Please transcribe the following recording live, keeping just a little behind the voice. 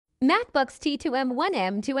MacBooks T2M1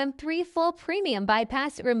 M2M3 Full Premium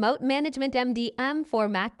Bypass Remote Management MDM for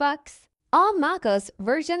MacBooks. All MacOS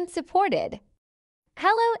versions supported.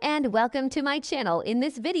 Hello and welcome to my channel. In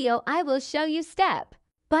this video, I will show you step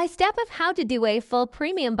by step of how to do a full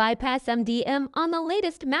premium bypass MDM on the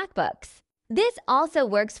latest MacBooks. This also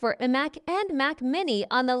works for iMac and Mac Mini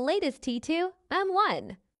on the latest T2,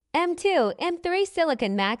 M1, M2, M3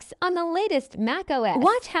 Silicon Macs on the latest macOS.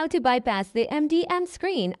 Watch how to bypass the MDM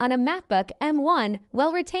screen on a MacBook M1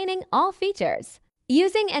 while retaining all features.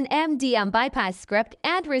 Using an MDM bypass script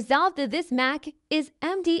and resolve this Mac is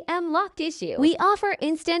MDM locked issue. We offer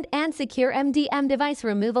instant and secure MDM device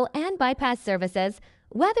removal and bypass services,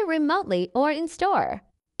 whether remotely or in store.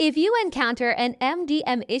 If you encounter an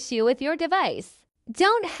MDM issue with your device,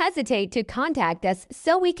 don't hesitate to contact us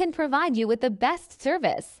so we can provide you with the best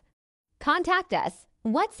service. Contact us,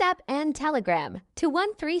 WhatsApp and Telegram to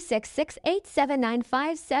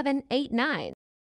 13668795789.